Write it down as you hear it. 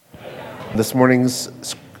This morning's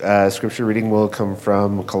scripture reading will come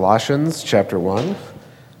from Colossians chapter 1,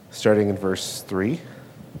 starting in verse 3.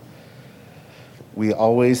 We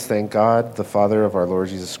always thank God, the Father of our Lord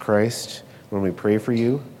Jesus Christ, when we pray for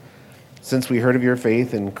you, since we heard of your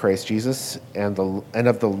faith in Christ Jesus and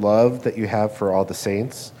of the love that you have for all the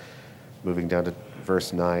saints. Moving down to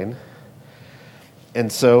verse 9. And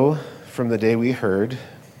so, from the day we heard,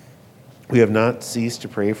 we have not ceased to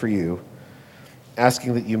pray for you,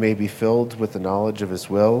 asking that you may be filled with the knowledge of his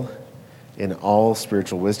will in all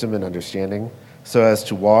spiritual wisdom and understanding, so as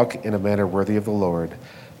to walk in a manner worthy of the Lord,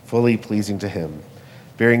 fully pleasing to him,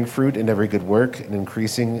 bearing fruit in every good work and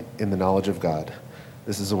increasing in the knowledge of God.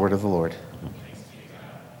 This is the word of the Lord.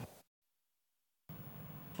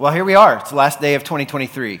 Well, here we are. It's the last day of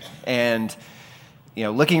 2023, and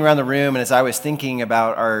looking around the room, and as I was thinking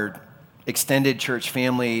about our extended church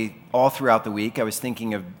family all throughout the week, I was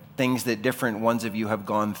thinking of things that different ones of you have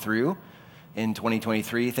gone through in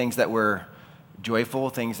 2023, things that were joyful,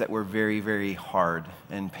 things that were very, very hard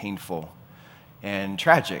and painful and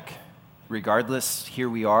tragic. Regardless, here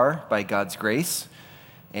we are by God's grace,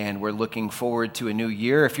 and we're looking forward to a new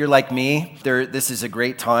year. If you're like me, this is a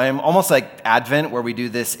great time, almost like Advent, where we do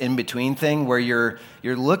this in-between thing, where you're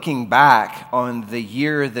looking back on the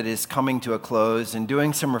year that is coming to a close and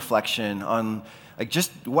doing some reflection on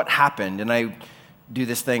just what happened. And I do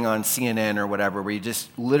this thing on CNN or whatever, where you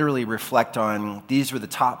just literally reflect on, these were the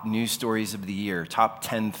top news stories of the year, top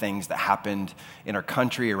 10 things that happened in our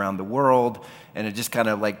country, around the world, and it just kind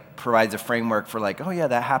of provides a framework for oh yeah,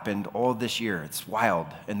 that happened all this year. It's wild.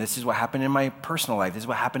 And this is what happened in my personal life. This is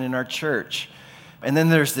what happened in our church. And then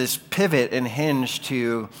there's this pivot and hinge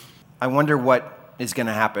to, I wonder what is going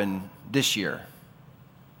to happen this year.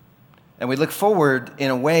 And we look forward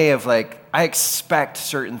in a way of I expect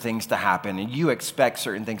certain things to happen, and you expect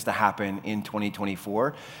certain things to happen in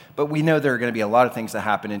 2024. But we know there are going to be a lot of things that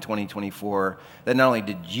happen in 2024 that not only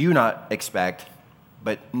did you not expect,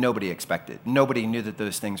 but nobody expected. Nobody knew that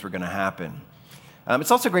those things were going to happen.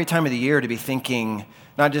 It's also a great time of the year to be thinking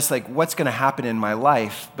not just what's going to happen in my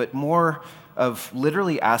life, but more of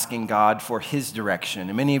literally asking God for his direction.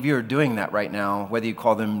 And many of you are doing that right now, whether you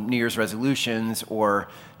call them New Year's resolutions or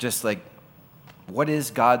just what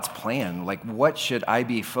is God's plan? What should I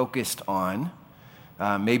be focused on?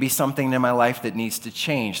 Maybe something in my life that needs to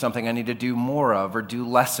change, something I need to do more of or do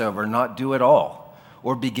less of or not do at all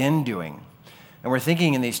or begin doing. And we're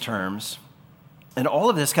thinking in these terms, and all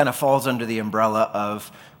of this kind of falls under the umbrella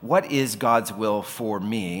of what is God's will for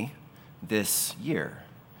me this year?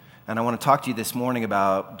 And I want to talk to you this morning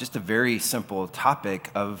about just a very simple topic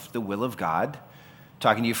of the will of God.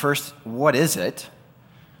 Talking to you first, what is it?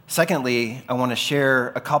 Secondly, I want to share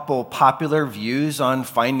a couple popular views on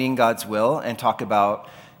finding God's will and talk about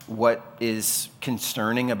what is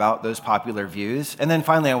concerning about those popular views. And then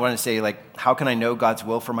finally, I want to say, how can I know God's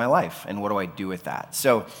will for my life? And what do I do with that?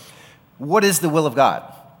 So, what is the will of God?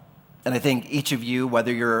 And I think each of you,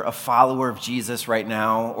 whether you're a follower of Jesus right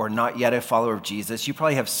now or not yet a follower of Jesus, you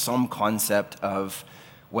probably have some concept of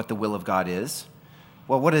what the will of God is.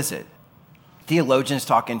 Well, what is it? Theologians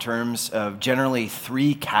talk in terms of generally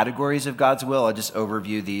three categories of God's will. I'll just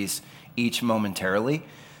overview these each momentarily.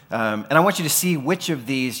 And I want you to see which of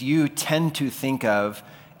these you tend to think of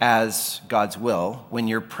as God's will when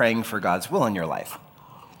you're praying for God's will in your life.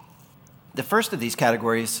 The first of these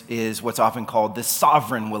categories is what's often called the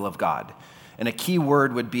sovereign will of God. And a key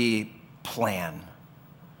word would be plan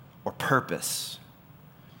or purpose.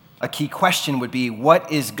 A key question would be, what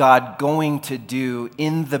is God going to do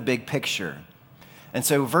in the big picture? And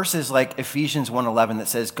so verses like Ephesians 1:11 that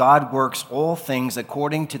says, God works all things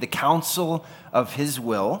according to the counsel of his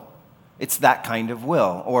will. It's that kind of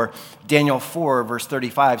will. Or Daniel 4, verse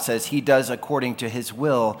 35 says, he does according to his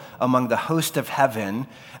will among the host of heaven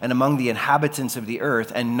and among the inhabitants of the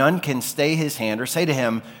earth, and none can stay his hand or say to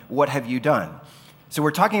him, what have you done? So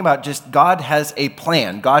we're talking about just God has a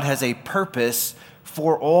plan. God has a purpose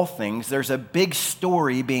for all things. There's a big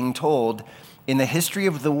story being told in the history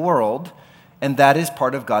of the world, and that is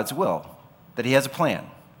part of God's will, that he has a plan.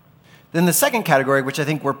 Then the second category, which I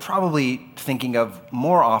think we're probably thinking of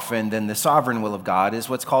more often than the sovereign will of God, is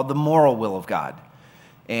what's called the moral will of God.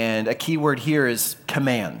 And a key word here is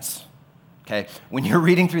commands. Okay? When you're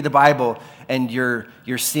reading through the Bible and you're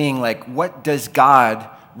seeing what does God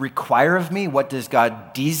require of me? What does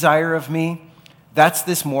God desire of me? That's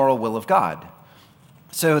this moral will of God.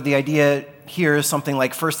 So the idea here is something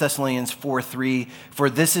like 1 Thessalonians 4:3, for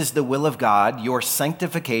this is the will of God, your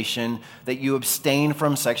sanctification, that you abstain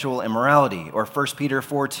from sexual immorality. Or 1 Peter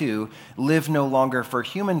 4:2, live no longer for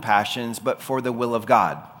human passions, but for the will of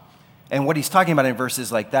God. And what he's talking about in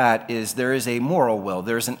verses like that is there is a moral will,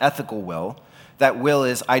 there's an ethical will. That will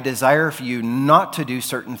is, I desire for you not to do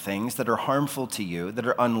certain things that are harmful to you, that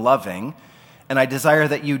are unloving, and I desire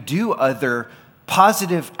that you do other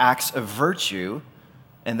positive acts of virtue,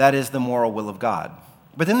 and that is the moral will of God.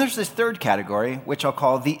 But then there's this third category, which I'll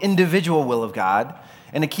call the individual will of God,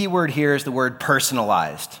 and the key word here is the word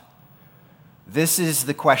personalized. This is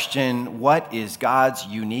the question, what is God's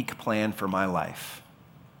unique plan for my life?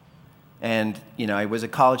 And, I was a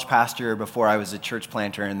college pastor before I was a church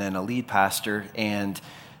planter and then a lead pastor. And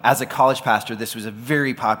as a college pastor, this was a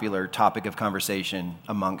very popular topic of conversation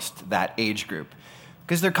amongst that age group.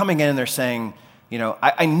 Because they're coming in and they're saying,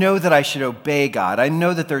 I know that I should obey God. I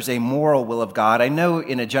know that there's a moral will of God. I know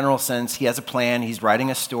in a general sense he has a plan. He's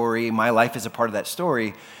writing a story. My life is a part of that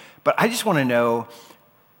story. But I just want to know,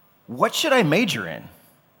 what should I major in?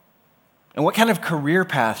 And what kind of career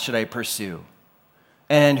path should I pursue?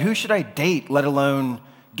 And who should I date, let alone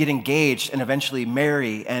get engaged and eventually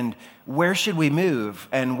marry? And where should we move?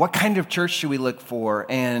 And what kind of church should we look for?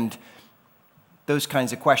 And those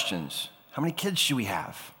kinds of questions. How many kids should we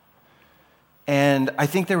have? And I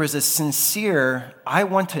think there was a sincere, I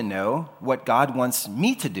want to know what God wants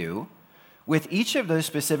me to do with each of those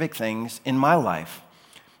specific things in my life.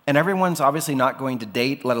 And everyone's obviously not going to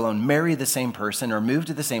date, let alone marry the same person or move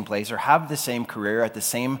to the same place or have the same career at the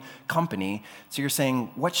same company. So you're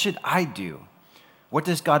saying, what should I do? What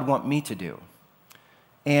does God want me to do?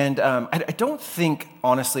 And I don't think,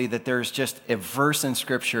 honestly, that there's just a verse in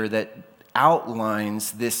Scripture that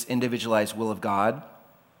outlines this individualized will of God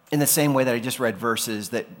in the same way that I just read verses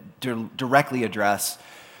that directly address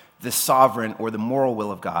the sovereign or the moral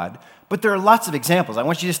will of God. But there are lots of examples. I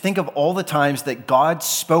want you to just think of all the times that God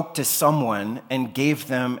spoke to someone and gave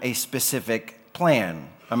them a specific plan.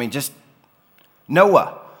 Just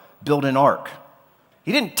Noah, build an ark.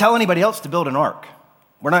 He didn't tell anybody else to build an ark.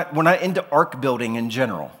 We're not into ark building in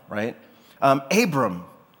general, right? Abram,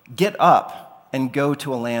 get up and go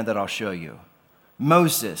to a land that I'll show you.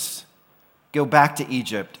 Moses, go back to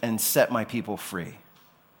Egypt and set my people free.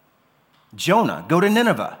 Jonah, go to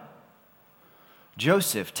Nineveh.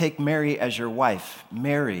 Joseph, take Mary as your wife.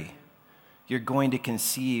 Mary, you're going to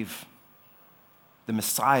conceive the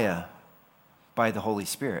Messiah by the Holy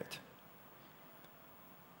Spirit.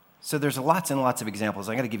 So there's lots and lots of examples.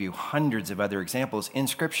 I'm going to give you hundreds of other examples in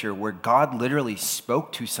Scripture where God literally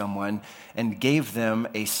spoke to someone and gave them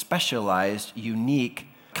a specialized, unique,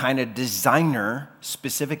 kind of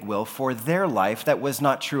designer-specific will for their life that was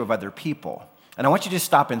not true of other people. And I want you to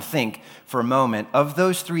stop and think for a moment of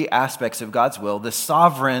those three aspects of God's will: the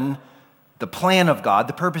sovereign, the plan of God,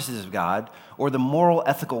 the purposes of God, or the moral,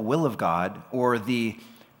 ethical will of God, or the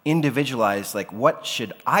individualized, like, what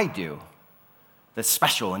should I do that's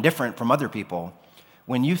special and different from other people?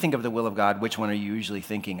 When you think of the will of God, which one are you usually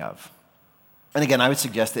thinking of? And again, I would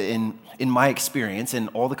suggest that in my experience, in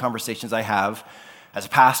all the conversations I have as a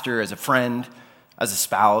pastor, as a friend, as a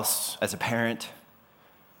spouse, as a parent,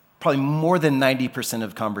 probably more than 90%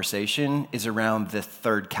 of conversation is around the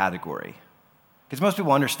third category. Because most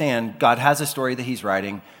people understand God has a story that he's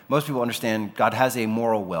writing. Most people understand God has a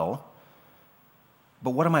moral will.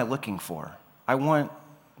 But what am I looking for? I want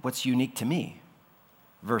what's unique to me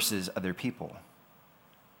versus other people.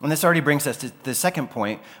 And this already brings us to the second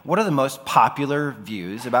point. What are the most popular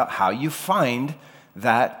views about how you find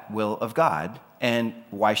that will of God? And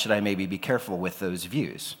why should I maybe be careful with those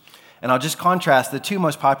views? And I'll just contrast, the two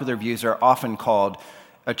most popular views are often called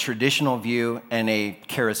a traditional view and a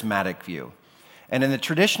charismatic view. And in the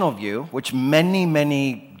traditional view, which many,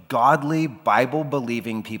 many godly,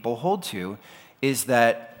 Bible-believing people hold to, is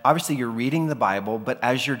that obviously you're reading the Bible, but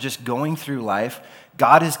as you're just going through life,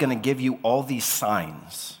 God is going to give you all these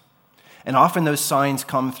signs. And often those signs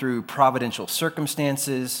come through providential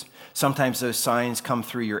circumstances. Sometimes those signs come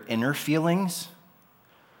through your inner feelings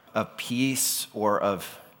of peace or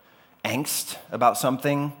of angst about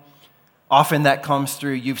something. Often that comes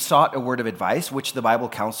through you've sought a word of advice, which the Bible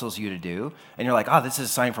counsels you to do, and you're like, this is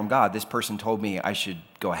a sign from God. This person told me I should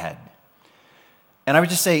go ahead. And I would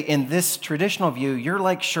just say, in this traditional view, you're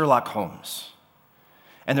like Sherlock Holmes.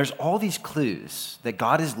 And there's all these clues that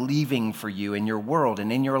God is leaving for you in your world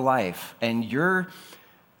and in your life. And your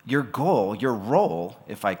goal, your role,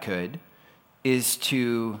 if I could, is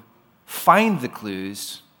to find the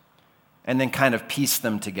clues and then kind of piece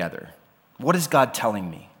them together. What is God telling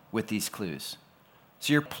me with these clues?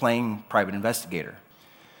 So you're playing private investigator.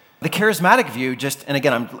 The charismatic view, and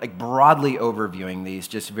again, I'm like broadly overviewing these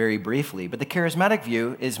just very briefly, but the charismatic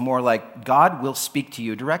view is more like God will speak to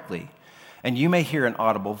you directly. And you may hear an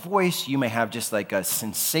audible voice, you may have just like a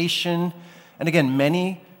sensation. And again,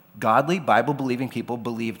 many godly, Bible-believing people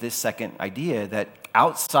believe this second idea that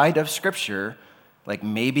outside of Scripture, like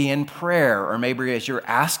maybe in prayer or maybe as you're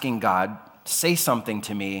asking God, say something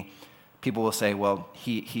to me, people will say, well,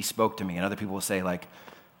 he spoke to me. And other people will say, like,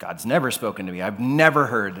 God's never spoken to me. I've never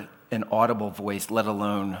heard an audible voice, let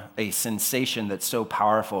alone a sensation that's so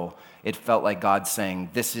powerful, it felt like God saying,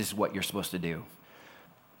 this is what you're supposed to do.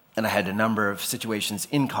 And I had a number of situations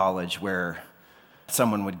in college where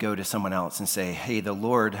someone would go to someone else and say, hey, the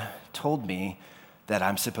Lord told me that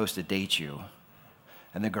I'm supposed to date you.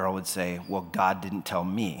 And the girl would say, well, God didn't tell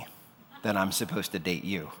me that I'm supposed to date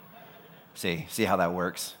you. See how that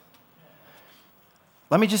works?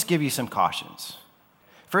 Let me just give you some cautions.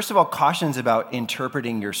 First of all, cautions about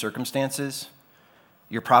interpreting your circumstances,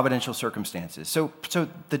 your providential circumstances. So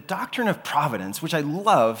the doctrine of providence, which I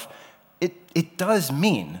love, it does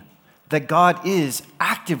mean that God is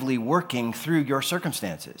actively working through your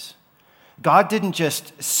circumstances. God didn't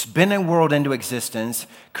just spin a world into existence,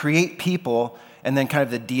 create people, and then kind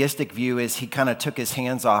of the deistic view is he kind of took his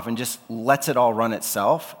hands off and just lets it all run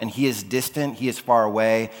itself, and he is distant, he is far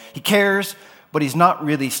away. He cares, but he's not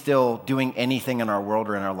really still doing anything in our world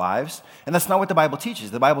or in our lives. And that's not what the Bible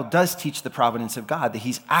teaches. The Bible does teach the providence of God, that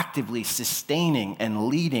he's actively sustaining and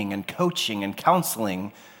leading and coaching and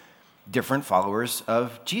counseling different followers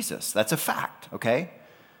of Jesus. That's a fact, okay?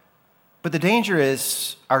 But the danger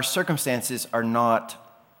is our circumstances are not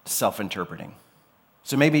self-interpreting.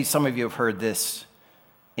 So maybe some of you have heard this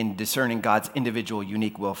in discerning God's individual,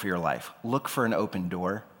 unique will for your life. Look for an open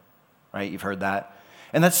door, right? You've heard that.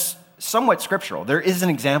 And that's somewhat scriptural. There is an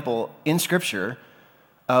example in Scripture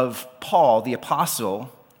of Paul, the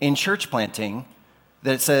apostle, in church planting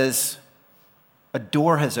that says a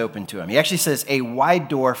door has opened to him. He actually says a wide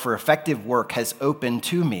door for effective work has opened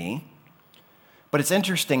to me. But it's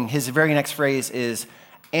interesting, his very next phrase is,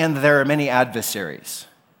 and there are many adversaries.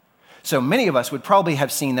 So many of us would probably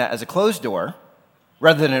have seen that as a closed door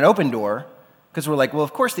rather than an open door, because we're like, well,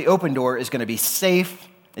 of course the open door is going to be safe,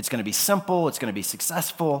 it's going to be simple, it's going to be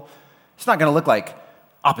successful. It's not going to look like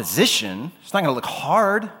opposition. It's not going to look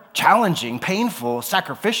hard, challenging, painful,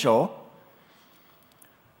 sacrificial.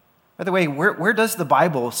 By the way, where does the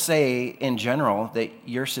Bible say in general that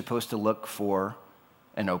you're supposed to look for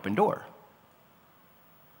an open door?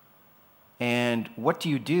 And what do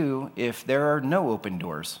you do if there are no open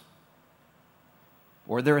doors?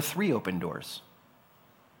 Or there are 3 open doors?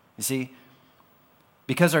 You see,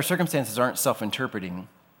 because our circumstances aren't self-interpreting,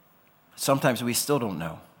 sometimes we still don't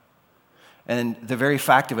know. And the very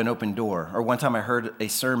fact of an open door, or one time I heard a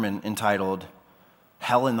sermon entitled,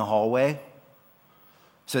 Hell in the Hallway.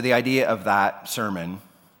 So the idea of that sermon,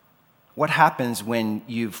 what happens when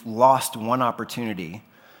you've lost one opportunity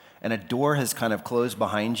and a door has kind of closed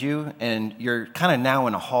behind you and you're kind of now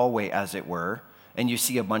in a hallway, as it were, and you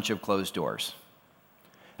see a bunch of closed doors?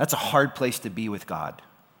 That's a hard place to be with God.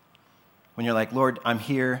 When you're like, Lord, I'm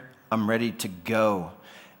here, I'm ready to go.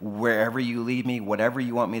 Wherever you lead me, whatever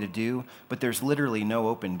you want me to do, but there's literally no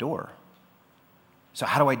open door. So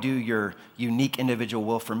how do I do your unique individual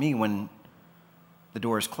will for me when the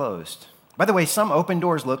door is closed? By the way, some open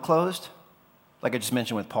doors look closed, like I just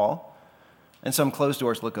mentioned with Paul, and some closed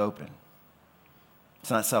doors look open. It's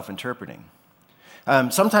not self-interpreting.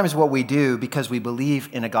 Sometimes what we do, because we believe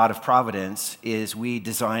in a God of providence, is we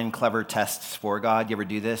design clever tests for God. You ever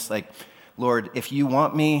do this? Like, Lord, if you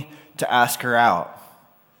want me to ask her out,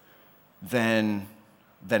 then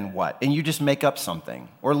what? And you just make up something.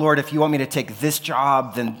 Or, Lord, if you want me to take this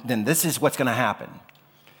job, then this is what's going to happen.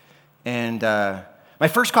 And my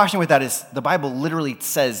first caution with that is the Bible literally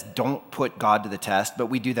says don't put God to the test, but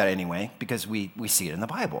we do that anyway because we see it in the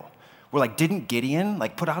Bible. We're like, didn't Gideon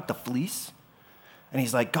put out the fleece? And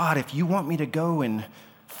he's like, God, if you want me to go and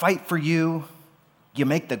fight for you, you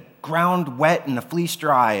make the ground wet and the fleece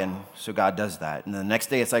dry. And so God does that. And the next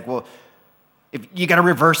day it's like, well, if you got to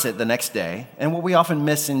reverse it the next day. And what we often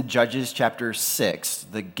miss in Judges chapter 6,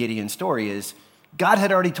 the Gideon story, is God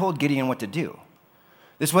had already told Gideon what to do.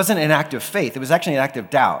 This wasn't an act of faith. It was actually an act of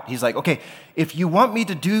doubt. He's like, okay, if you want me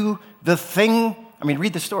to do the thing,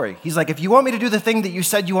 read the story. He's like, if you want me to do the thing that you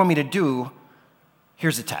said you want me to do,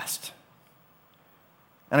 here's a test.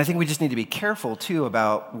 And I think we just need to be careful, too,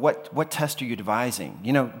 about what test are you devising.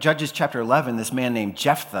 Judges chapter 11, this man named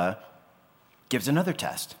Jephthah gives another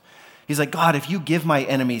test. He's like, God, if you give my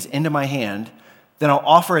enemies into my hand, then I'll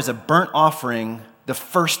offer as a burnt offering the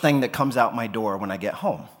first thing that comes out my door when I get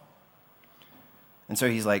home. And so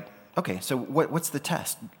he's like, okay, so what's the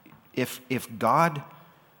test? If God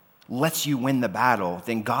lets you win the battle,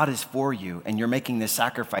 then God is for you, and you're making this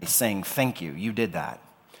sacrifice saying, thank you, you did that.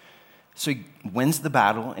 So he wins the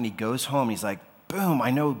battle, and he goes home. He's like, boom,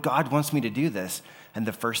 I know God wants me to do this. And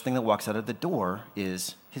the first thing that walks out of the door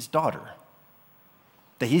is his daughter,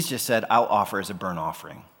 that he's just said, I'll offer as a burnt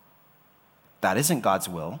offering. That isn't God's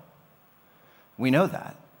will. We know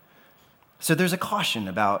that. So there's a caution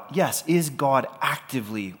about, yes, is God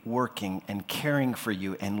actively working and caring for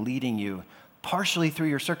you and leading you partially through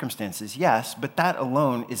your circumstances? Yes, but that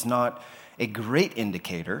alone is not a great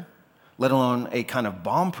indicator, let alone a kind of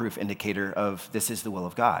bomb-proof indicator of this is the will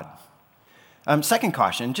of God. Second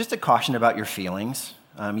caution, just a caution about your feelings.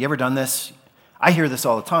 You ever done this? I hear this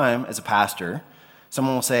all the time as a pastor.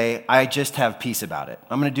 Someone will say, I just have peace about it.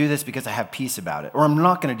 I'm going to do this because I have peace about it. Or I'm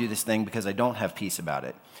not going to do this thing because I don't have peace about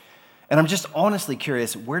it. And I'm just honestly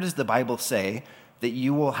curious, where does the Bible say that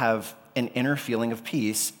you will have an inner feeling of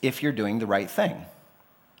peace if you're doing the right thing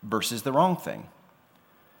versus the wrong thing?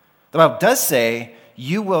 The Bible does say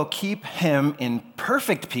you will keep him in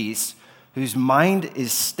perfect peace whose mind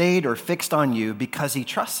is stayed or fixed on you because he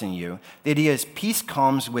trusts in you. The idea is peace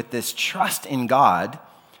comes with this trust in God,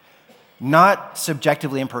 not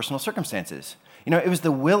subjectively in personal circumstances. You know, it was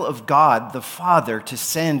the will of God, the Father, to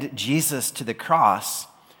send Jesus to the cross.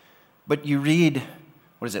 But you read,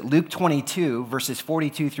 Luke 22, verses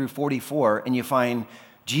 42 through 44, and you find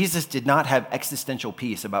Jesus did not have existential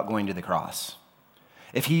peace about going to the cross.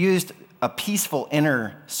 If he used a peaceful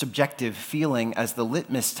inner subjective feeling as the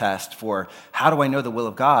litmus test for how do I know the will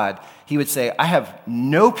of God, he would say, I have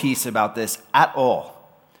no peace about this at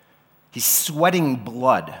all. He's sweating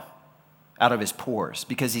blood out of his pores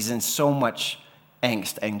because he's in so much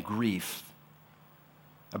angst and grief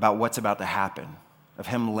about what's about to happen, of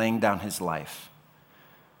him laying down his life,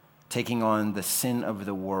 taking on the sin of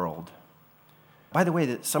the world. By the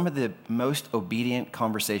way, some of the most obedient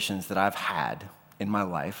conversations that I've had in my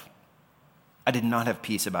life, I did not have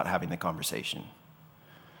peace about having the conversation,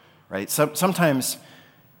 right? Sometimes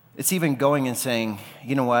it's even going and saying,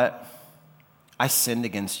 you know what? I sinned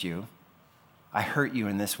against you. I hurt you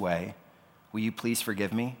in this way. Will you please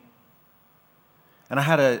forgive me? And I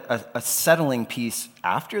had a settling peace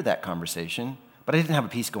after that conversation, but I didn't have a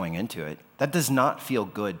peace going into it. That does not feel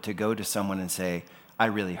good to go to someone and say, I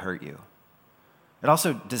really hurt you. It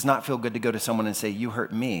also does not feel good to go to someone and say, you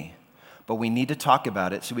hurt me. But we need to talk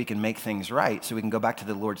about it so we can make things right, so we can go back to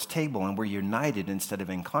the Lord's table and we're united instead of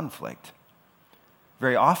in conflict.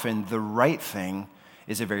 Very often, the right thing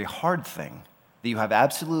is a very hard thing that you have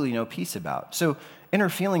absolutely no peace about. So inner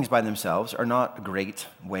feelings by themselves are not a great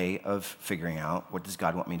way of figuring out what does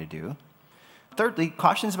God want me to do. Thirdly,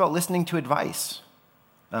 cautions about listening to advice.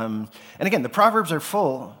 And again, the Proverbs are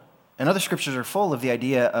full, and other scriptures are full of the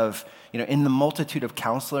idea of, in the multitude of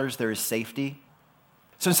counselors, there is safety.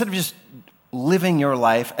 So instead of just living your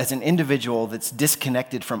life as an individual that's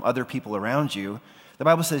disconnected from other people around you, the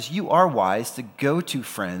Bible says you are wise to go to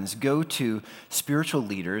friends, go to spiritual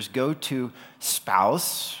leaders, go to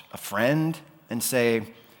spouse, a friend, and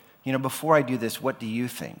say, before I do this, what do you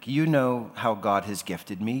think? You know how God has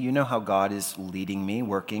gifted me. You know how God is leading me,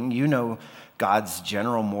 working. You know God's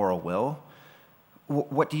general moral will.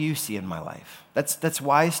 What do you see in my life? That's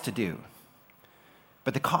wise to do.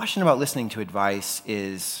 But the caution about listening to advice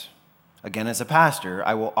is, again, as a pastor,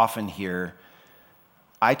 I will often hear,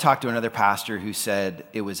 I talked to another pastor who said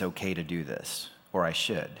it was okay to do this, or I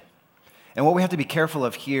should. And what we have to be careful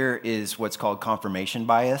of here is what's called confirmation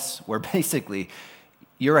bias, where basically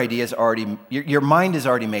your mind is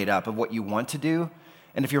already made up of what you want to do.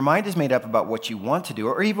 And if your mind is made up about what you want to do,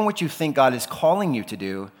 or even what you think God is calling you to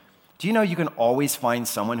do you know you can always find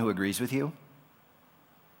someone who agrees with you?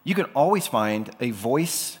 You can always find a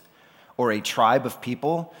voice or a tribe of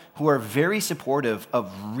people who are very supportive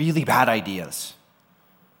of really bad ideas.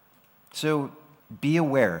 So be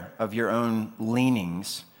aware of your own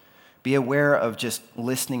leanings. Be aware of just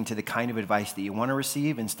listening to the kind of advice that you want to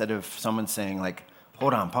receive instead of someone saying like,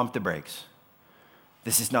 hold on, pump the brakes.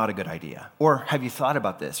 This is not a good idea. Or have you thought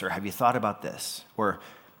about this? Or have you thought about this? Or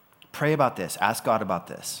pray about this. Ask God about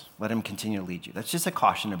this. Let him continue to lead you. That's just a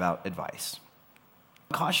caution about advice.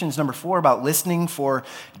 Cautions number 4 about listening for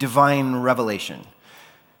divine revelation.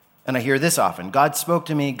 And I hear this often. God spoke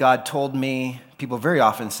to me. God told me. People very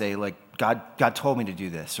often say, like, God told me to do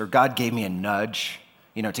this. Or God gave me a nudge,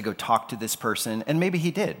 to go talk to this person. And maybe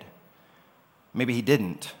he did. Maybe he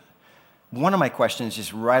didn't. One of my questions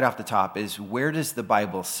just right off the top is, where does the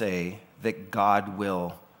Bible say that God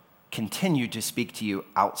will continue to speak to you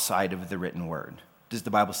outside of the written word? Does the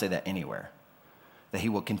Bible say that anywhere? That he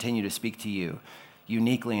will continue to speak to you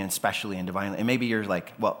uniquely and specially and divinely? And maybe you're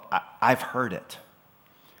like, well, I've heard it.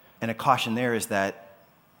 And a caution there is that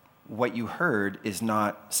what you heard is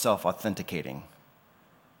not self-authenticating.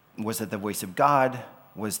 Was it the voice of God?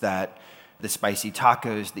 Was that the spicy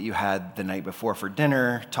tacos that you had the night before for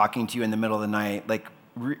dinner, talking to you in the middle of the night. Like,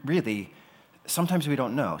 really, sometimes we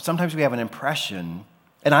don't know. Sometimes we have an impression,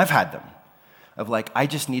 and I've had them, of like, I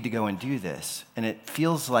just need to go and do this. And it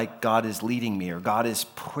feels like God is leading me, or God is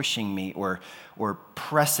pushing me, or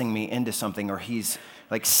pressing me into something, or he's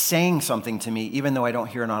like saying something to me, even though I don't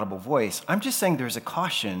hear an audible voice. I'm just saying there's a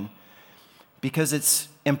caution, because it's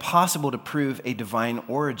impossible to prove a divine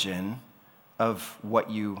origin of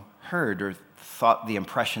what you heard or thought, the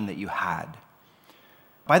impression that you had.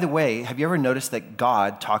 By the way, have you ever noticed that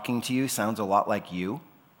God talking to you sounds a lot like you?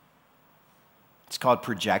 It's called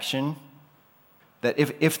projection. That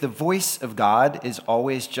if the voice of God is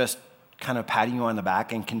always just kind of patting you on the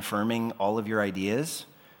back and confirming all of your ideas,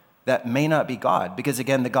 that may not be God. Because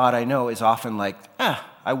again, the God I know is often like,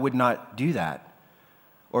 I would not do that.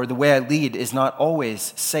 Or the way I lead is not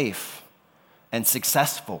always safe and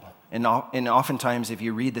successful. And oftentimes, if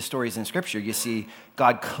you read the stories in Scripture, you see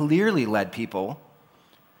God clearly led people.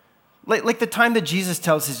 Like the time that Jesus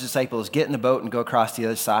tells his disciples, get in the boat and go across the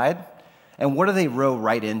other side. And what do they row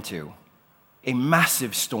right into? A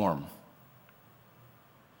massive storm.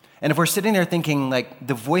 And if we're sitting there thinking, like,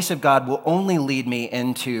 the voice of God will only lead me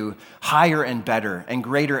into higher and better and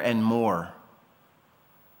greater and more,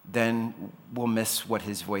 then we'll miss what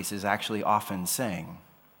his voice is actually often saying.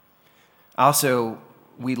 Also,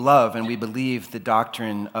 we love and we believe the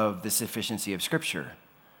doctrine of the sufficiency of Scripture.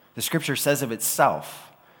 The Scripture says of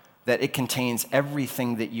itself that it contains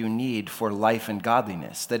everything that you need for life and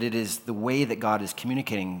godliness, that it is the way that God is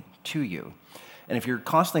communicating to you. And if you're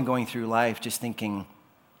constantly going through life just thinking,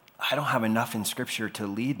 I don't have enough in Scripture to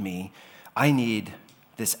lead me, I need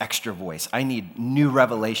this extra voice, I need new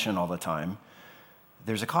revelation all the time,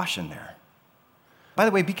 there's a caution there. By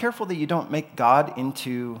the way, be careful that you don't make God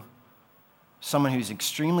into someone who's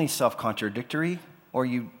extremely self-contradictory, or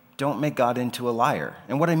you don't make God into a liar.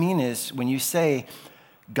 And what I mean is, when you say,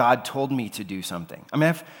 God told me to do something. I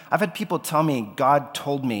mean, I've had people tell me, God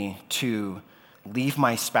told me to leave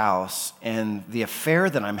my spouse and the affair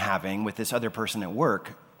that I'm having with this other person at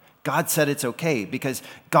work. God said it's okay because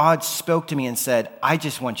God spoke to me and said, I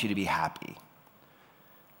just want you to be happy.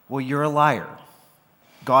 Well, you're a liar.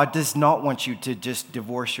 God does not want you to just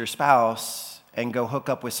divorce your spouse and go hook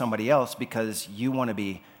up with somebody else because you want to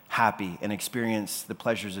be happy and experience the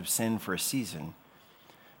pleasures of sin for a season.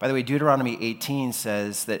 By the way, Deuteronomy 18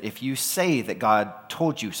 says that if you say that God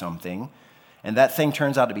told you something and that thing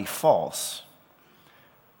turns out to be false,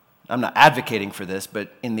 I'm not advocating for this,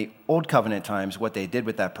 but in the Old Covenant times, what they did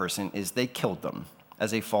with that person is they killed them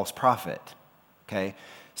as a false prophet, okay?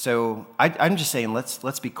 So I'm just saying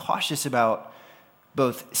let's be cautious about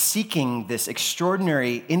both seeking this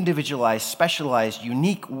extraordinary, individualized, specialized,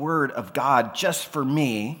 unique word of God just for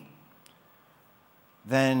me,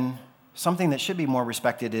 then something that should be more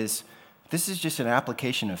respected is, this is just an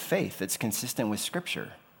application of faith that's consistent with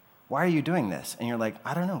Scripture. Why are you doing this? And you're like,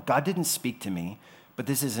 I don't know. God didn't speak to me, but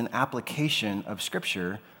this is an application of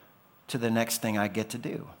Scripture to the next thing I get to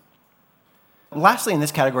do. Lastly, in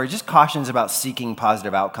this category, just cautions about seeking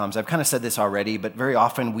positive outcomes. I've kind of said this already, but very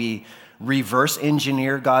often we reverse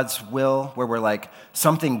engineer God's will, where we're like,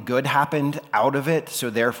 something good happened out of it, so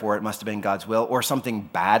therefore it must have been God's will, or something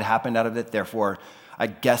bad happened out of it, therefore I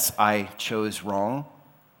guess I chose wrong.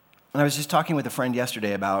 And I was just talking with a friend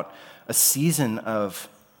yesterday about a season of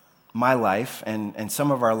my life and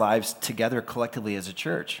some of our lives together collectively as a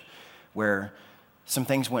church where some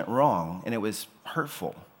things went wrong and it was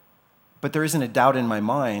hurtful. But there isn't a doubt in my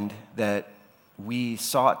mind that we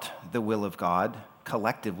sought the will of God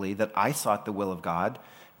collectively, that I sought the will of God,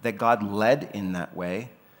 that God led in that way,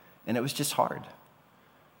 and it was just hard.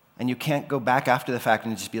 And you can't go back after the fact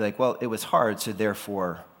and just be like, well, it was hard, so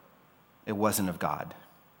therefore it wasn't of God.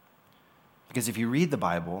 Because if you read the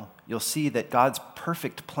Bible, you'll see that God's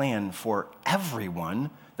perfect plan for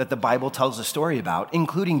everyone that the Bible tells a story about,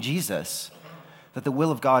 including Jesus, that the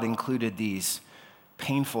will of God included these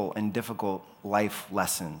painful and difficult life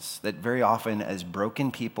lessons that very often as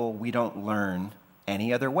broken people, we don't learn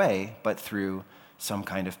any other way but through some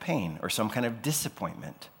kind of pain or some kind of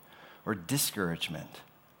disappointment or discouragement.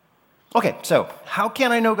 Okay, so how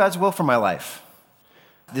can I know God's will for my life?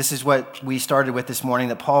 This is what we started with this morning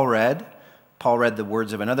that Paul read. Paul read the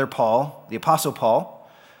words of another Paul, the Apostle Paul.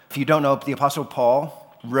 If you don't know, the Apostle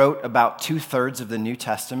Paul wrote about 2/3 of the New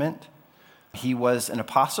Testament. He was an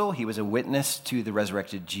apostle. He was a witness to the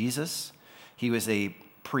resurrected Jesus. He was a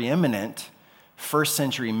preeminent first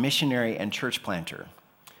century missionary and church planter.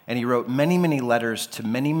 And he wrote many, many letters to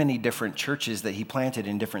many, many different churches that he planted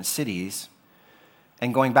in different cities.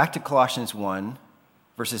 And going back to Colossians 1,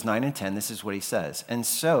 verses 9 and 10, this is what he says. And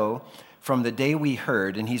so, from the day we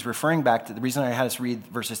heard, and he's referring back to the reason I had us read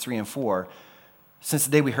verses 3 and 4, since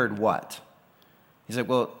the day we heard what? He's like,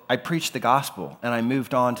 well, I preached the gospel, and I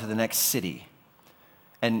moved on to the next city.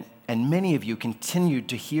 And many of you continued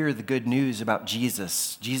to hear the good news about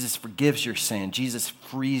Jesus. Jesus forgives your sin. Jesus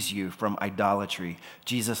frees you from idolatry.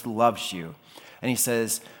 Jesus loves you. And he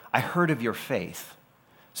says, I heard of your faith.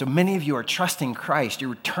 So many of you are trusting Christ.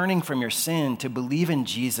 You're returning from your sin to believe in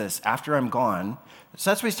Jesus after I'm gone. So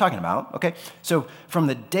that's what he's talking about, okay? So from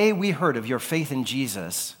the day we heard of your faith in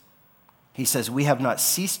Jesus, he says, we have not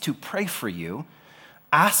ceased to pray for you,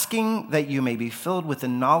 asking that you may be filled with the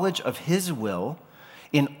knowledge of his will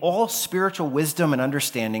in all spiritual wisdom and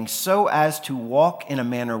understanding, so as to walk in a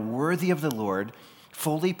manner worthy of the Lord,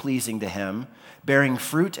 fully pleasing to him, bearing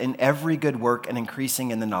fruit in every good work and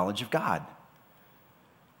increasing in the knowledge of God.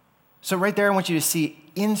 So right there, I want you to see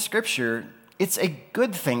in Scripture, it's a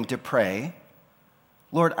good thing to pray,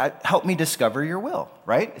 Lord, help me discover your will,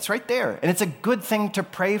 right? It's right there. And it's a good thing to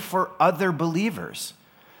pray for other believers.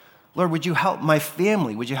 Lord, would you help my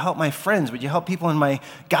family? Would you help my friends? Would you help people in my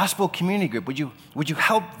gospel community group? Would you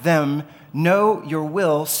help them know your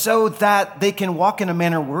will so that they can walk in a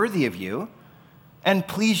manner worthy of you and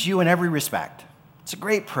please you in every respect? It's a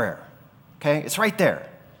great prayer, okay? It's right there.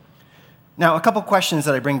 Now, a couple questions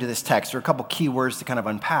that I bring to this text, or a couple key words to kind of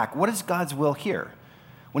unpack. What is God's will here?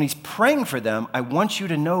 When he's praying for them, I want you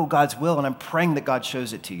to know God's will, and I'm praying that God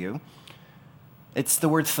shows it to you. It's the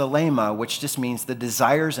word thelema, which just means the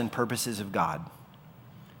desires and purposes of God.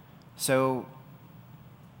 So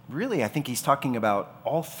really, I think he's talking about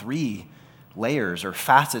all three layers or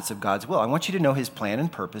facets of God's will. I want you to know his plan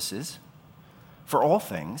and purposes for all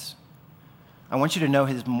things. I want you to know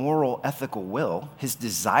his moral, ethical will, his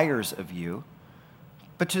desires of you.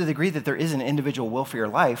 But to the degree that there is an individual will for your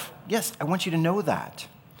life, yes, I want you to know that.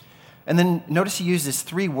 And then notice he uses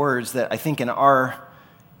three words that I think in our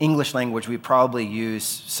English language we probably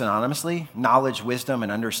use synonymously: knowledge, wisdom,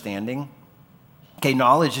 and understanding. Okay,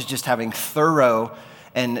 knowledge is just having thorough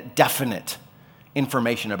and definite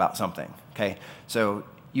information about something. Okay, so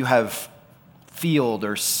you have field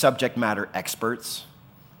or subject matter experts,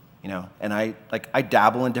 and I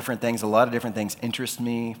dabble in different things. A lot of different things interest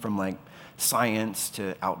me, from like science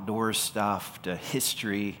to outdoors stuff to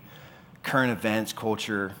history, current events,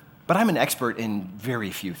 culture. But I'm an expert in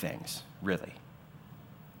very few things, really.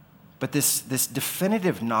 But this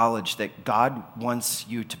definitive knowledge that God wants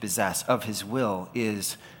you to possess of his will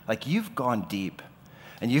is like you've gone deep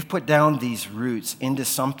and you've put down these roots into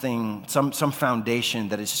something, some foundation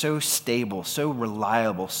that is so stable, so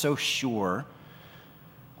reliable, so sure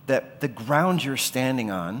that the ground you're standing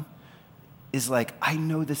on is like, I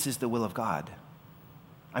know this is the will of God.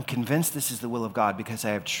 I'm convinced this is the will of God because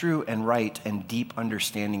I have true and right and deep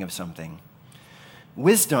understanding of something.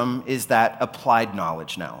 Wisdom is that applied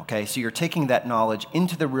knowledge now, okay? So you're taking that knowledge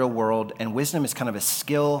into the real world, and wisdom is kind of a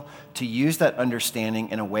skill to use that understanding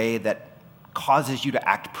in a way that causes you to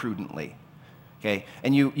act prudently, okay?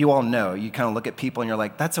 And you all know, you kind of look at people and you're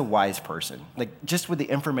like, that's a wise person. Like, just with the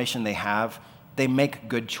information they have, they make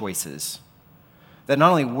good choices that not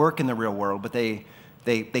only work in the real world, but they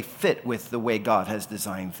fit with the way God has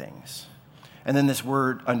designed things. And then this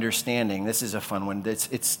word understanding, this is a fun one.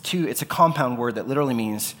 It's a compound word that literally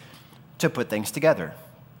means to put things together.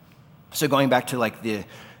 So going back to like the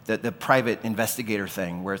private investigator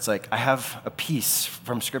thing, where it's like, I have a piece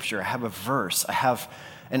from Scripture, I have a verse, I have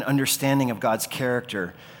an understanding of God's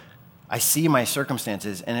character. I see my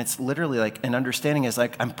circumstances, and it's literally like an understanding is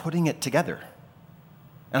like I'm putting it together.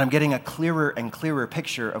 And I'm getting a clearer and clearer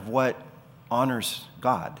picture of what honors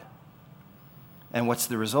God. And what's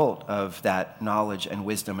the result of that knowledge and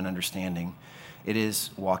wisdom and understanding? It is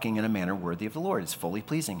walking in a manner worthy of the Lord. It's fully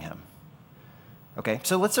pleasing him. Okay,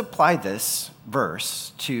 so let's apply this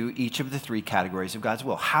verse to each of the three categories of God's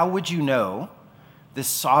will. How would you know this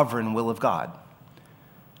sovereign will of God?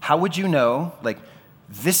 How would you know, like,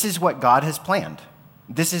 this is what God has planned?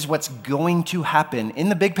 This is what's going to happen in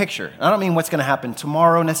the big picture. I don't mean what's going to happen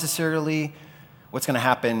tomorrow necessarily, what's going to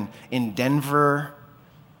happen in Denver,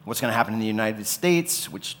 what's going to happen in the United States,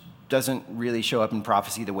 which doesn't really show up in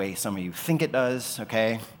prophecy the way some of you think it does,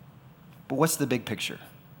 okay? But what's the big picture?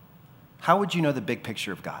 How would you know the big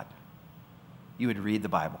picture of God? You would read the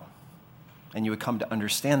Bible, and you would come to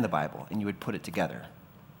understand the Bible, and you would put it together.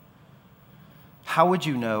 How would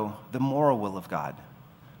you know the moral will of God?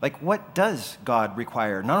 Like, what does God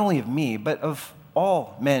require, not only of me, but of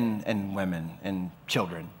all men and women and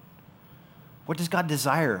children? What does God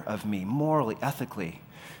desire of me morally, ethically?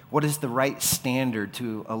 What is the right standard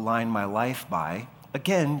to align my life by?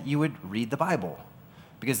 Again, you would read the Bible.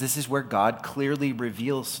 because this is where God clearly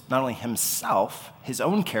reveals not only himself, his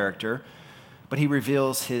own character, but he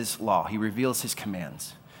reveals his law. He reveals his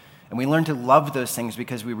commands. And we learn to love those things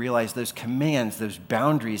because we realize those commands, those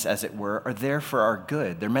boundaries, as it were, are there for our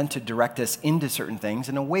good. They're meant to direct us into certain things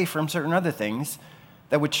and away from certain other things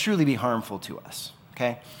that would truly be harmful to us,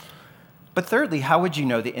 okay? But thirdly, how would you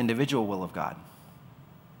know the individual will of God?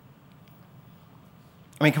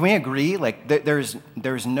 I mean, can we agree? Like, there's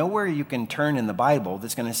nowhere you can turn in the Bible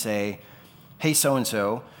that's going to say, hey,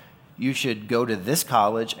 so-and-so, you should go to this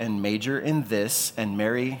college and major in this and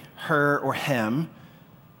marry her or him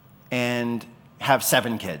and have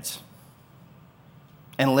 7 kids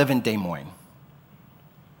and live in Des Moines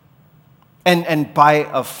and buy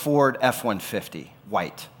a Ford F-150,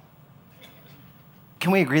 white.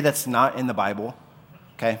 Can we agree that's not in the Bible?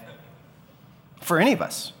 Okay? For any of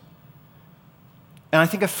us. And I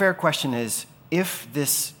think a fair question is, if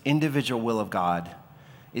this individual will of God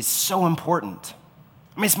is so important,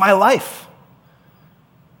 I mean, it's my life.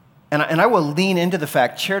 And I will lean into the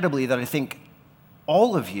fact charitably that I think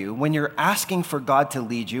all of you, when you're asking for God to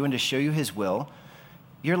lead you and to show you his will,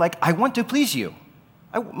 you're like, I want to please you.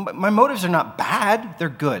 My motives are not bad, they're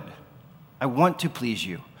good. I want to please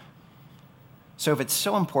you. So if it's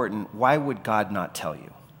so important, why would God not tell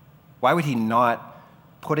you? Why would he not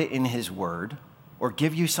put it in his word or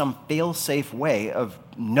give you some fail-safe way of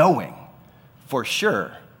knowing for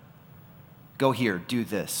sure, go here, do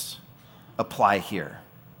this, apply here,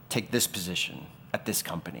 take this position at this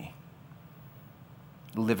company,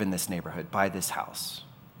 live in this neighborhood, buy this house?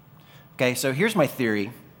 Okay, so here's my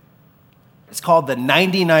theory. It's called the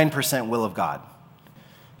 99% will of God.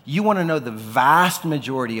 You want to know the vast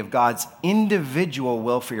majority of God's individual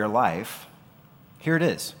will for your life? Here it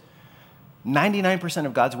is. 99%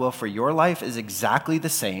 of God's will for your life is exactly the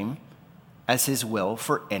same as his will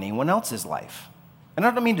for anyone else's life. And I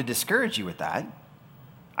don't mean to discourage you with that.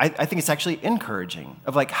 I think it's actually encouraging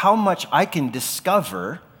of like how much I can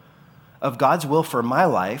discover of God's will for my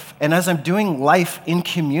life. And as I'm doing life in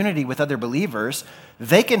community with other believers,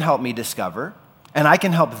 they can help me discover, and I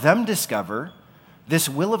can help them discover this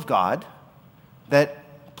will of God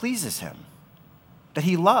that pleases him, that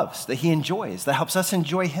he loves, that he enjoys, that helps us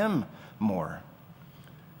enjoy him more.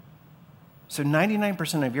 So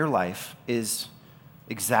 99% of your life is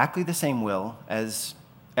exactly the same will as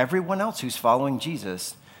everyone else who's following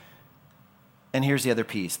Jesus. And here's the other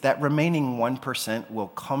piece. That remaining 1% will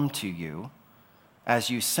come to you as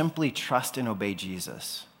you simply trust and obey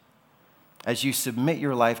Jesus. As you submit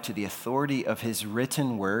your life to the authority of his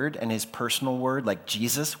written word and his personal word, like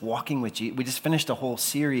Jesus, walking with Jesus. We just finished a whole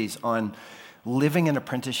series on living an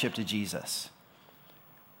apprenticeship to Jesus.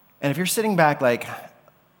 And if you're sitting back like,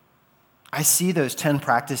 I see those 10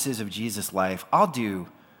 practices of Jesus' life, I'll do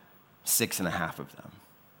 6.5 of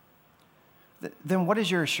them. Then what is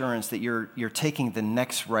your assurance that you're taking the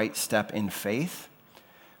next right step in faith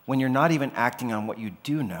when you're not even acting on what you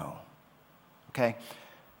do know? Okay?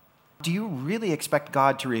 Do you really expect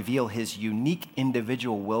God to reveal his unique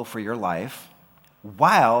individual will for your life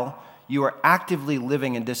while you are actively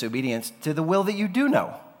living in disobedience to the will that you do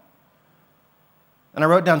know? And I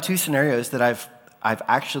wrote down 2 scenarios that I've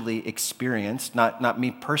actually experienced, not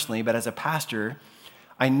me personally, but as a pastor.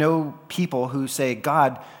 I know people who say,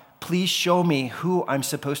 God, please show me who I'm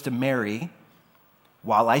supposed to marry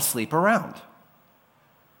while I sleep around.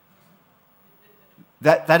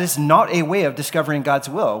 That is not a way of discovering God's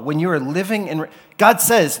will. When you are living in, God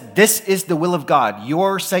says, this is the will of God,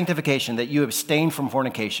 your sanctification, that you abstain from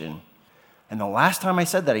fornication. And the last time I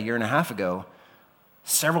said that 1.5 years ago,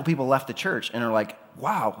 several people left the church and are like,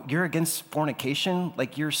 wow, you're against fornication?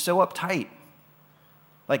 Like, you're so uptight.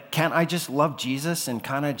 Like, can't I just love Jesus and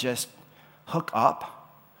kind of just hook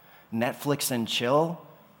up, Netflix and chill?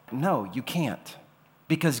 No, you can't.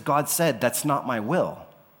 Because God said, that's not my will.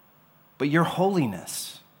 But your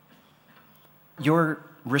holiness, your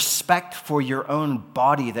respect for your own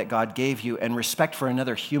body that God gave you and respect for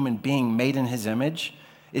another human being made in his image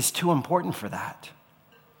is too important for that.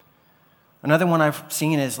 Another one I've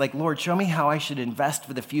seen is like, Lord, show me how I should invest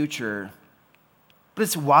for the future. But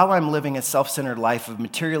it's while I'm living a self-centered life of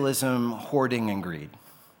materialism, hoarding, and greed.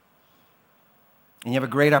 And you have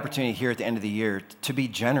a great opportunity here at the end of the year to be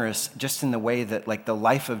generous just in the way that like the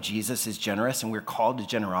life of Jesus is generous and we're called to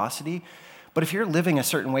generosity. But if you're living a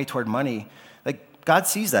certain way toward money, like God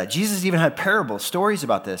sees that. Jesus even had parables, stories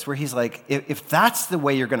about this, where he's like, if that's the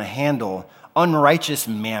way you're going to handle unrighteous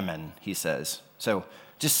mammon, he says, so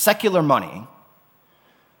just secular money,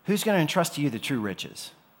 who's going to entrust to you the true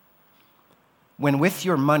riches? when with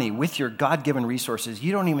your money, with your God-given resources,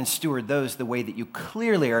 you don't even steward those the way that you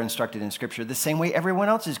clearly are instructed in Scripture, the same way everyone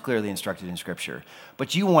else is clearly instructed in Scripture.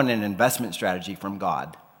 But you want an investment strategy from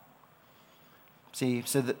God. See,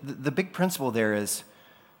 so the big principle there is,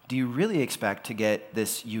 do you really expect to get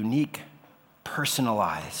this unique,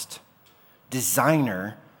 personalized,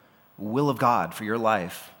 designer will of God for your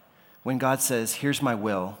life when God says, here's my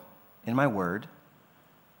will in my word,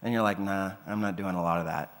 and you're like, nah, I'm not doing a lot of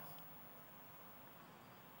that.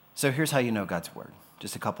 So here's how you know God's word.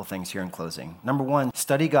 Just a couple things here in closing. Number one,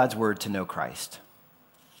 study God's word to know Christ.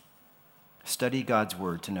 Study God's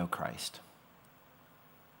word to know Christ.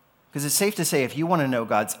 Because it's safe to say if you want to know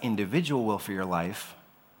God's individual will for your life,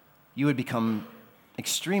 you would become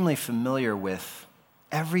extremely familiar with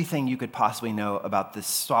everything you could possibly know about the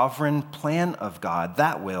sovereign plan of God,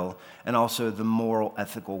 that will, and also the moral,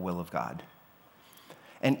 ethical will of God.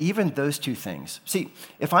 And even those two things. See,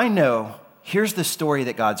 if I know, here's the story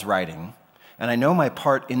that God's writing, and I know my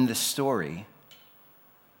part in the story,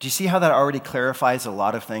 do you see how that already clarifies a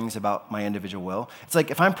lot of things about my individual will? It's like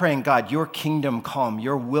if I'm praying, God, your kingdom come,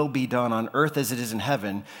 your will be done on earth as it is in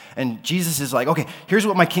heaven, and Jesus is like, okay, here's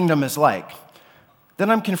what my kingdom is like. Then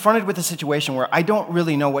I'm confronted with a situation where I don't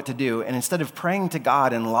really know what to do, and instead of praying to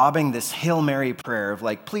God and lobbing this Hail Mary prayer of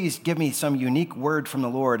like, please give me some unique word from the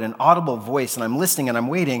Lord, an audible voice, and I'm listening and I'm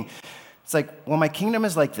waiting, it's like, well, my kingdom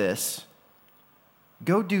is like this.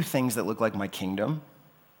 Go do things that look like my kingdom.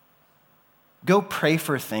 Go pray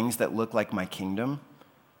for things that look like my kingdom.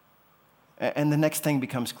 And the next thing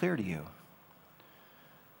becomes clear to you.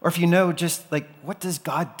 Or if you know just like, what does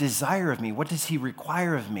God desire of me? What does he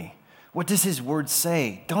require of me? What does his word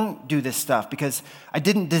say? Don't do this stuff because I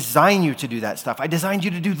didn't design you to do that stuff. I designed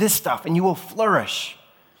you to do this stuff and you will flourish.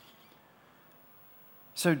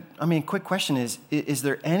 So, quick question is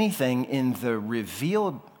there anything in the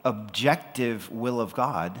revealed objective will of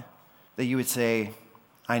God that you would say,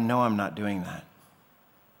 I know I'm not doing that?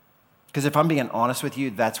 Because if I'm being honest with you,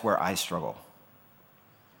 that's where I struggle.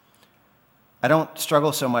 I don't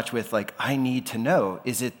struggle so much with like, I need to know,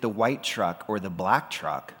 is it the white truck or the black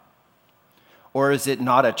truck? Or is it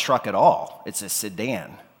not a truck at all? It's a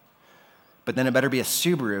sedan. But then it better be a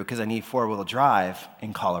Subaru because I need four-wheel drive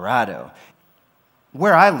in Colorado.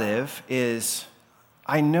 Where I live is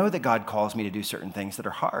I know that God calls me to do certain things that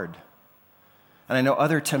are hard. And I know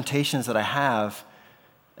other temptations that I have.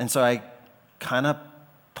 And so I kind of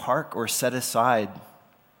park or set aside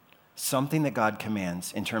something that God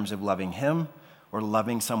commands in terms of loving him or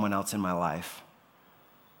loving someone else in my life.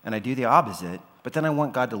 And I do the opposite, but then I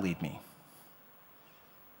want God to lead me.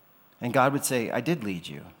 And God would say, I did lead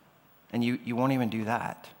you, and you won't even do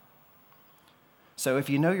that. So if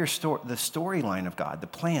you know the storyline of God, the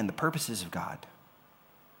plan, the purposes of God,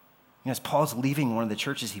 as Paul's leaving one of the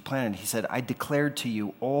churches he planted, he said, I declared to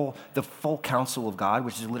you all the full counsel of God,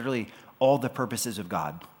 which is literally all the purposes of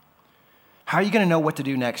God. How are you going to know what to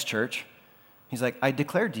do next, church? He's like, I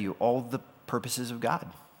declared to you all the purposes of God.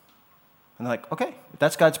 And they're like, okay, if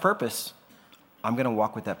that's God's purpose, I'm going to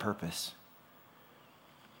walk with that purpose.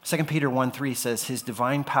 2 Peter 1:3 says, his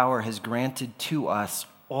divine power has granted to us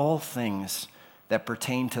all things that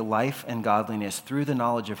pertain to life and godliness through the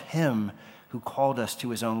knowledge of him who called us to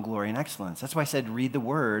his own glory and excellence. That's why I said read the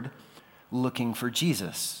word looking for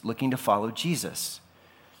Jesus, looking to follow Jesus.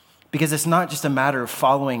 Because it's not just a matter of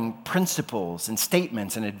following principles and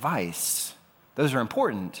statements and advice. Those are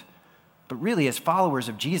important. But really, as followers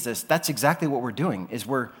of Jesus, that's exactly what we're doing, is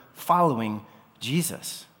we're following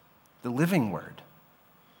Jesus, the living word.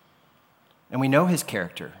 And we know his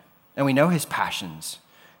character, and we know his passions.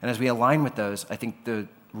 And as we align with those, I think the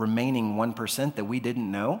remaining 1% that we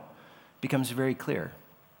didn't know becomes very clear.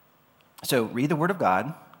 So read the word of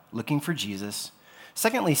God, looking for Jesus.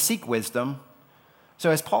 Secondly, seek wisdom.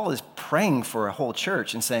 So as Paul is praying for a whole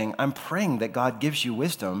church and saying, I'm praying that God gives you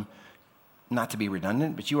wisdom, not to be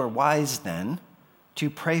redundant, but you are wise then to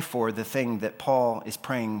pray for the thing that Paul is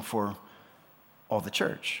praying for all the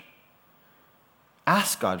church.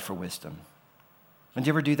 Ask God for wisdom. And do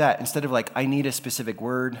you ever do that? Instead of like, I need a specific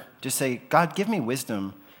word, just say, God, give me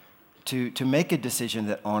wisdom to make a decision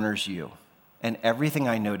that honors you and everything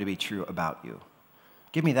I know to be true about you.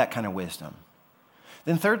 Give me that kind of wisdom.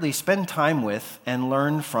 Then thirdly, spend time with and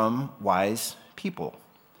learn from wise people.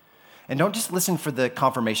 And don't just listen for the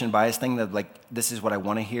confirmation bias thing that like, this is what I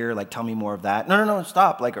want to hear, like tell me more of that. No,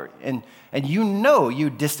 stop. And you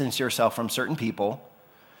distance yourself from certain people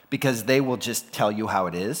because they will just tell you how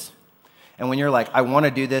it is. And when you're like, I want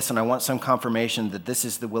to do this and I want some confirmation that this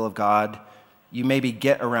is the will of God, you maybe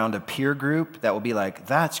get around a peer group that will be like,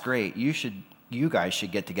 that's great. You guys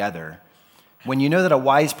should get together. When you know that a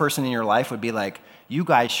wise person in your life would be like, you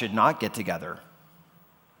guys should not get together.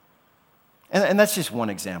 And that's just one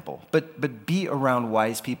example. But be around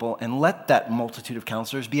wise people and let that multitude of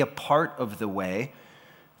counselors be a part of the way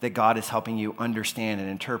that God is helping you understand and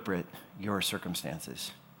interpret your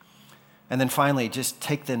circumstances. And then finally, just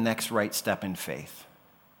take the next right step in faith.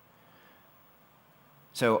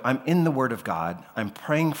 So I'm in the Word of God. I'm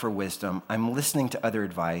praying for wisdom. I'm listening to other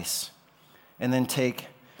advice. And then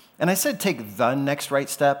and I said take the next right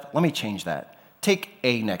step. Let me change that. Take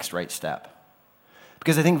a next right step.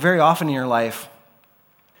 Because I think very often in your life,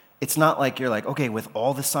 it's not like you're like, okay, with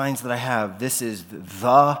all the signs that I have, this is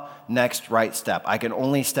the next right step. I can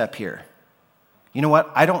only step here. You know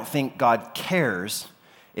what? I don't think God cares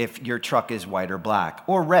if your truck is white or black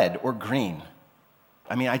or red or green.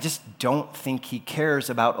 I mean, I just don't think he cares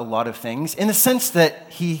about a lot of things in the sense that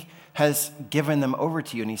he has given them over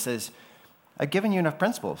to you. And he says, I've given you enough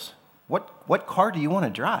principles. What car do you want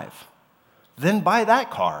to drive? Then buy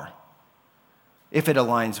that car if it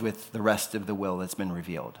aligns with the rest of the will that's been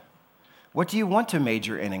revealed. What do you want to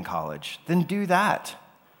major in college? Then do that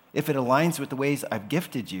if it aligns with the ways I've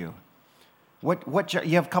gifted you.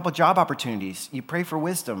 You have a couple job opportunities. You pray for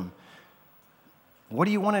wisdom. What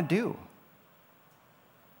do you want to do?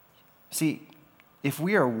 See, if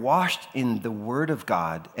we are washed in the Word of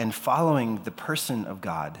God and following the person of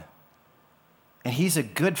God, and he's a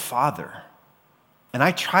good father, and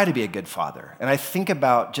I try to be a good father, and I think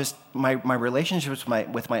about just my relationships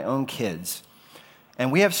with my own kids,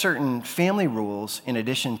 and we have certain family rules in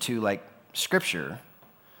addition to like Scripture,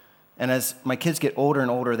 and as my kids get older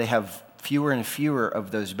and older, they have fewer and fewer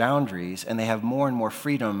of those boundaries, and they have more and more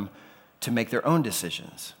freedom to make their own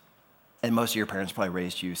decisions. And most of your parents probably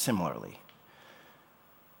raised you similarly.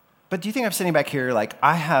 But do you think I'm sitting back here like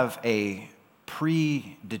I have a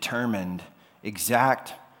predetermined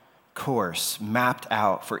exact course mapped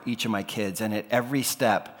out for each of my kids, and at every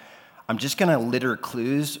step, I'm just going to litter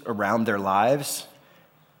clues around their lives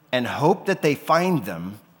and hope that they find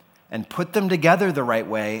them and put them together the right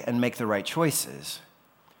way and make the right choices?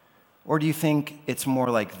 Or do you think it's more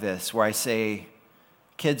like this, where I say,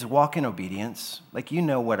 kids, walk in obedience, like you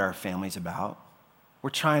know what our family's about. We're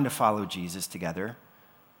trying to follow Jesus together.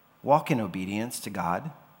 Walk in obedience to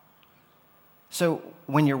God. So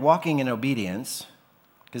when you're walking in obedience,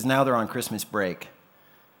 because now they're on Christmas break,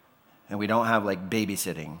 and we don't have like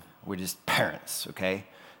babysitting, we're just parents, okay?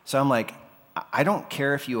 So I'm like, I don't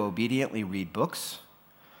care if you obediently read books,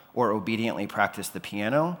 or obediently practice the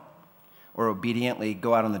piano, or obediently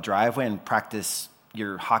go out on the driveway and practice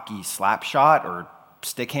your hockey slap shot or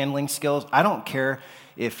stick handling skills. I don't care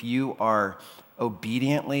if you are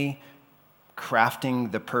obediently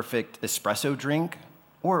crafting the perfect espresso drink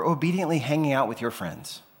or obediently hanging out with your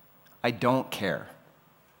friends. I don't care.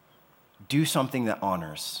 Do something that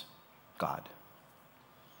honors God.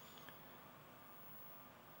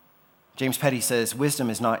 James Petty says,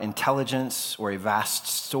 wisdom is not intelligence or a vast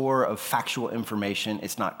store of factual information.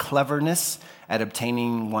 It's not cleverness at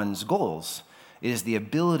obtaining one's goals. It is the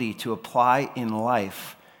ability to apply in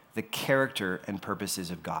life the character and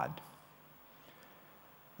purposes of God.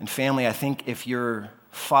 And family, I think if you're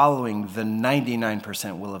following the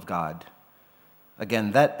 99% will of God,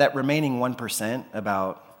 again, that remaining 1%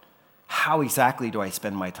 about how exactly do I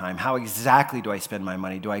spend my time? How exactly do I spend my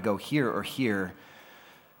money? Do I go here or here?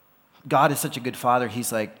 God is such a good father.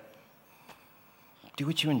 He's like, do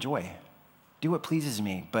what you enjoy. Do what pleases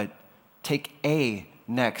me, but take a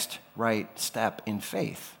next right step in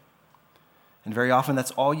faith. And very often that's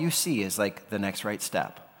all you see is like the next right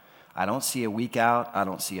step. I don't see a week out. I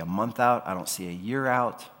don't see a month out. I don't see a year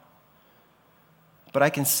out. But I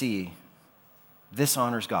can see this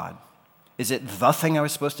honors God. Is it the thing I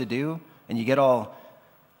was supposed to do? And you get all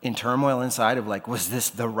in turmoil inside of like, was this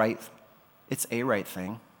the right? It's a right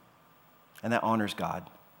thing. And that honors God.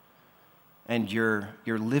 And you're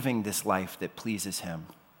living this life that pleases him.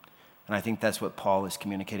 And I think that's what Paul is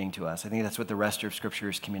communicating to us. I think that's what the rest of Scripture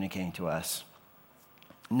is communicating to us.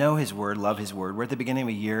 Know his word, love his word. We're at the beginning of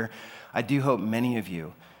a year. I do hope many of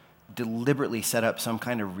you deliberately set up some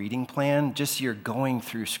kind of reading plan, just so you're going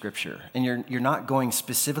through Scripture. And you're not going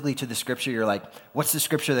specifically to the Scripture. You're like, what's the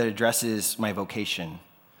Scripture that addresses my vocation?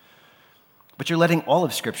 But you're letting all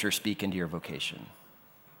of Scripture speak into your vocation.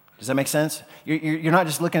 Does that make sense? You're not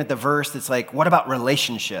just looking at the verse that's like, what about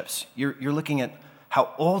relationships? You're looking at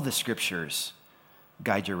how all the Scriptures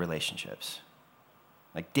guide your relationships.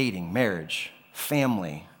 Like dating, marriage,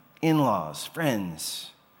 family, in-laws,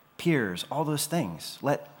 friends, peers, all those things.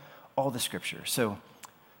 Let all the Scripture. So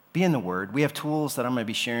be in the Word. We have tools that I'm going to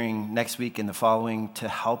be sharing next week and the following to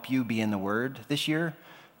help you be in the Word this year,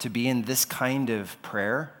 to be in this kind of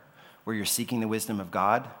prayer where you're seeking the wisdom of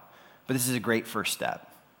God, but this is a great first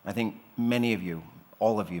step. I think many of you,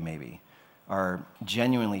 all of you maybe, are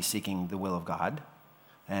genuinely seeking the will of God,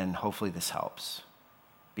 and hopefully this helps.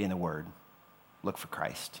 Be in the Word. Look for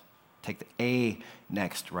Christ. Take the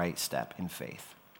next right step in faith.